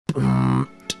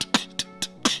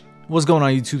What's going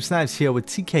on, YouTube? Snipes here with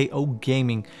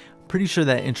TKOgaming. Pretty sure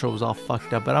that intro was all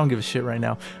fucked up, but I don't give a shit right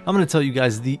now. I'm going to tell you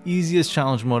guys the easiest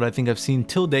challenge mode I think I've seen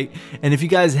till date. And if you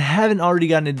guys haven't already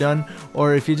gotten it done,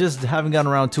 or if you just haven't gotten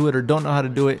around to it or don't know how to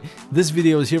do it, this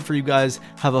video is here for you guys.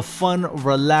 Have a fun,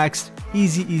 relaxed,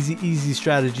 easy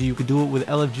strategy. You could do it with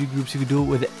LFG groups. You could do it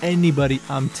with anybody,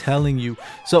 I'm telling you.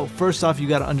 So first off, you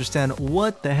got to understand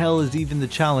what the hell is even the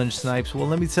challenge, Snipes. Well,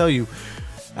 let me tell you.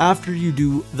 After you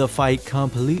do the fight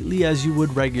completely as you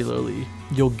would regularly,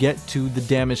 you'll get to the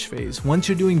damage phase. Once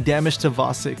you're doing damage to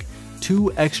VOSIK,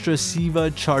 2 extra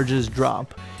SIVA charges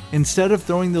drop. Instead of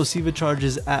throwing those SIVA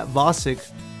charges at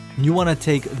VOSIK, you want to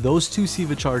take those 2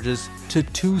 SIVA charges to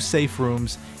 2 safe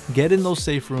rooms, get in those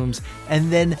safe rooms,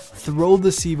 and then throw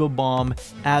the SIVA bomb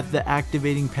at the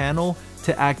activating panel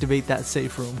to activate that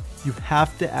safe room. You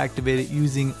have to activate it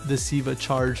using the SIVA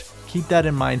charge. Keep that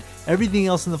in mind. Everything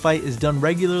else in the fight is done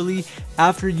regularly.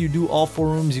 After you do all 4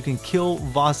 rooms, you can kill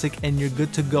VOSIK and you're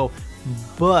good to go.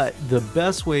 But the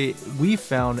best way we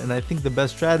found, and I think the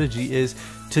best strategy, is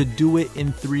to do it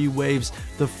in 3 waves.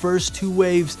 The first 2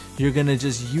 waves, you're gonna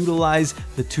just utilize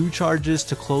the 2 charges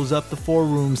to close up the 4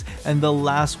 rooms, and the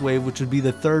last wave, which would be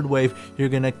the 3rd wave, you're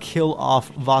gonna kill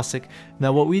off VOSIK.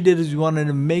 Now what we did is we wanted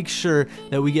to make sure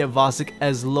that we get VOSIK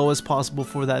as low as possible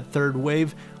for that 3rd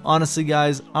wave. Honestly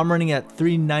guys, I'm running at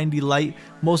 390 light.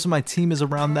 Most of my team is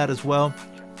around that as well.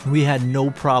 We had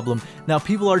no problem. Now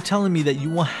people are telling me that you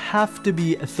will have to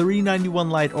be 391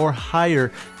 light or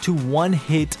higher to one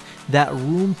hit that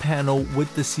room panel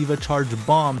with the SIVA charge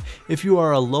bomb. If you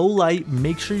are a low light,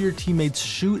 make sure your teammates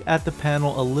shoot at the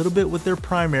panel a little bit with their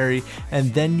primary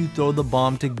and then you throw the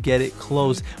bomb to get it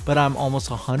closed. But I'm almost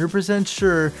 100%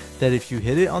 sure that if you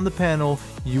hit it on the panel,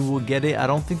 you will get it. I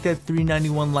don't think that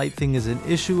 391 light thing is an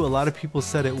issue. A lot of people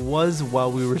said it was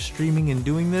while we were streaming and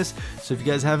doing this. So if you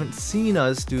guys haven't seen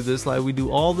us do this, like, we do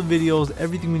all the videos,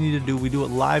 everything we need to do, we do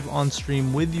it live on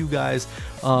stream with you guys,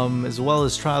 as well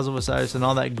as Trials of Osiris and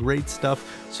all that great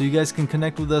stuff. So you guys can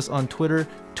connect with us on Twitter,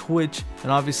 Twitch,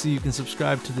 and obviously you can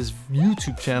subscribe to this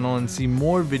YouTube channel and see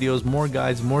more videos, more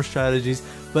guides, more strategies.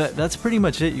 But that's pretty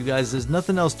much it, you guys. There's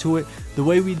nothing else to it. The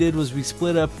way we did was we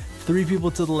split up 3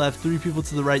 people to the left, 3 people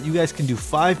to the right. You guys can do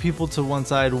 5 people to one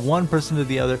side, 1 person to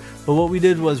the other. But what we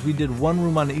did was we did 1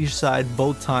 room on each side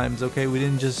both times, okay? We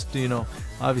didn't just, you know,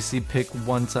 obviously pick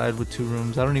one side with 2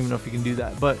 rooms. I don't even know if you can do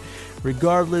that. But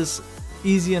regardless,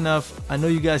 easy enough. I know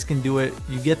you guys can do it.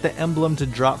 You get the emblem to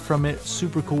drop from it.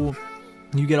 Super cool.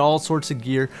 You get all sorts of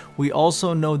gear. We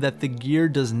also know that the gear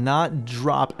does not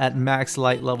drop at max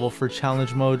light level for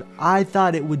challenge mode. I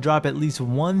thought it would drop at least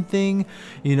one thing,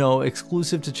 you know,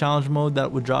 exclusive to challenge mode,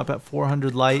 that would drop at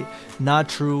 400 light. Not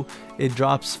true. It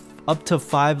drops up to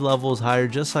 5 levels higher,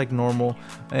 just like normal,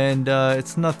 and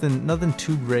it's nothing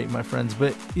too great, my friends.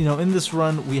 But you know, in this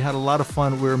run we had a lot of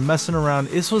fun. We were messing around.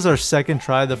 This was our 2nd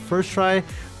try. The first try,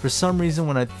 for some reason,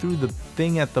 when I threw the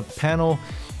thing at the panel,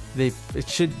 it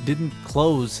didn't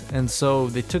close, and so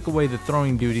they took away the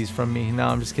throwing duties from me. No,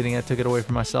 I'm just kidding, I took it away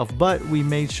from myself, but we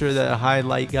made sure that a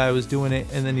highlight guy was doing it,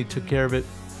 and then he took care of it.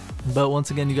 But once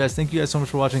again, you guys, thank you guys so much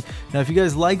for watching. Now if you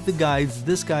guys like the guides,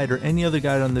 this guide or any other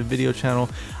guide on the video channel,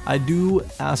 I do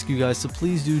ask you guys to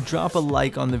please do drop a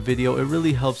like on the video. It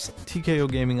really helps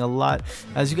TKOgaming a lot.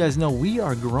 As you guys know, we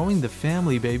are growing the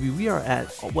family, baby. We are at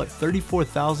what,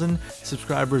 34,000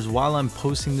 subscribers while I'm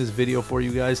posting this video for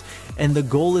you guys, and the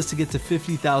goal is to get to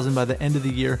 50,000 by the end of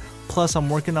the year. Plus I'm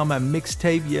working on my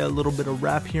mixtape. Yeah, a little bit of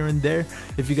rap here and there.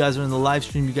 If you guys are in the live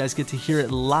stream, you guys get to hear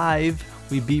it live.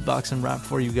 We beatbox and rap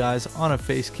for you guys on a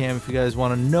face cam. If you guys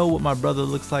want to know what my brother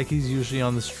looks like, he's usually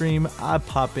on the stream. I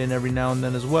pop in every now and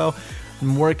then as well.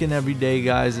 I'm working every day,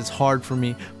 guys. It's hard for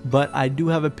me, but I do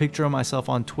have a picture of myself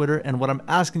on Twitter, and what I'm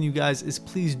asking you guys is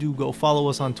please do go follow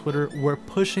us on Twitter. We're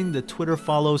pushing the Twitter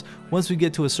follows. Once we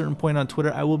get to a certain point on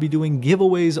Twitter, I will be doing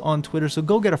giveaways on Twitter, so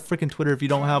go get a freaking Twitter if you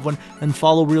don't have one, and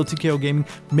follow realTKOgaming.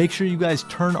 Make sure you guys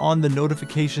turn on the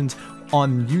notifications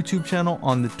on the YouTube channel,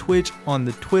 on the Twitch, on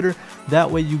the Twitter. That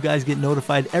way you guys get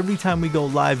notified every time we go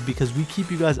live, because we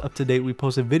keep you guys up to date. We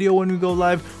post a video when we go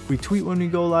live, we tweet when we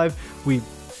go live, we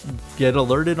get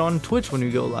alerted on Twitch when we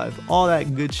go live, all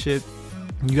that good shit.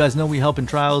 You guys know we help in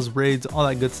trials, raids, all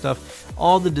that good stuff.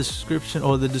 All the description,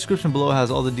 or the description below, has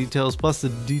all the details, plus the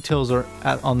details are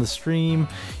on the stream.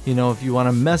 You know, if you want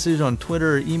to message on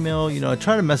Twitter or email, you know, I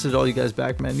try to message all you guys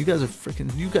back, man. You guys are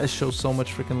freaking, you guys show so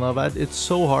much freaking love. It's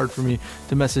so hard for me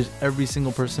to message every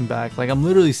single person back. Like, I'm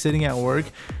literally sitting at work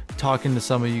talking to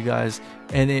some of you guys,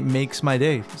 and it makes my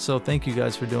day. So thank you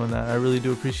guys for doing that. I really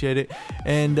do appreciate it.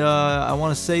 And I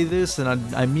want to say this, and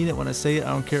I mean it when I say it. I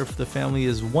don't care if the family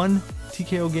is 1,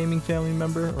 TKO Gaming family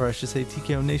member, or I should say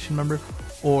TKO Nation member,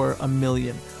 or a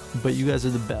million. But you guys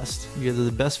are the best. You guys are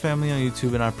the best family on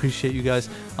YouTube, and I appreciate you guys.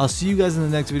 I'll see you guys in the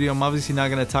next video. I'm obviously not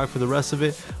going to talk for the rest of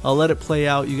it. I'll let it play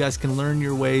out. You guys can learn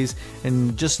your ways,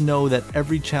 and just know that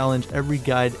every challenge, every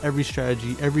guide, every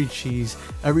strategy, every cheese,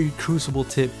 every crucible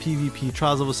tip, PvP,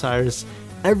 Trials of Osiris,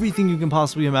 everything you can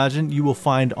possibly imagine, you will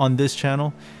find on this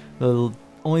channel. The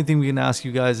only thing we can ask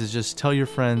you guys is just tell your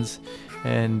friends,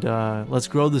 and let's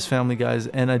grow this family, guys.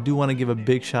 And I do want to give a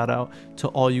big shout out to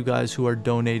all you guys who are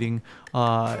donating.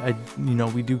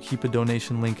 We do keep a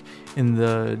donation link in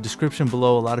the description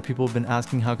below. A lot of people have been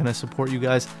asking, how can I support you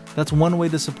guys? That's one way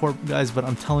to support, guys, but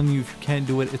I'm telling you, if you can't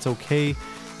do it, it's okay.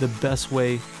 The best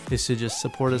way is to just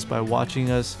support us by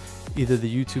watching us, either the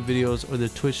YouTube videos or the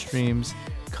Twitch streams.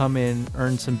 Come in,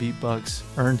 earn some beat bucks,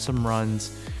 earn some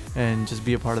runs, and just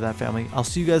be a part of that family. I'll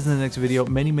see you guys in the next video.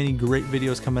 Many great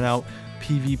videos coming out,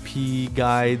 PvP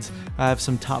guides. I have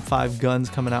some top 5 guns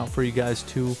coming out for you guys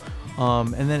too,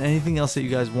 and then anything else that you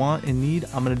guys want and need,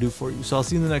 I'm gonna do for you. So I'll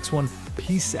see you in the next one.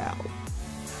 Peace out.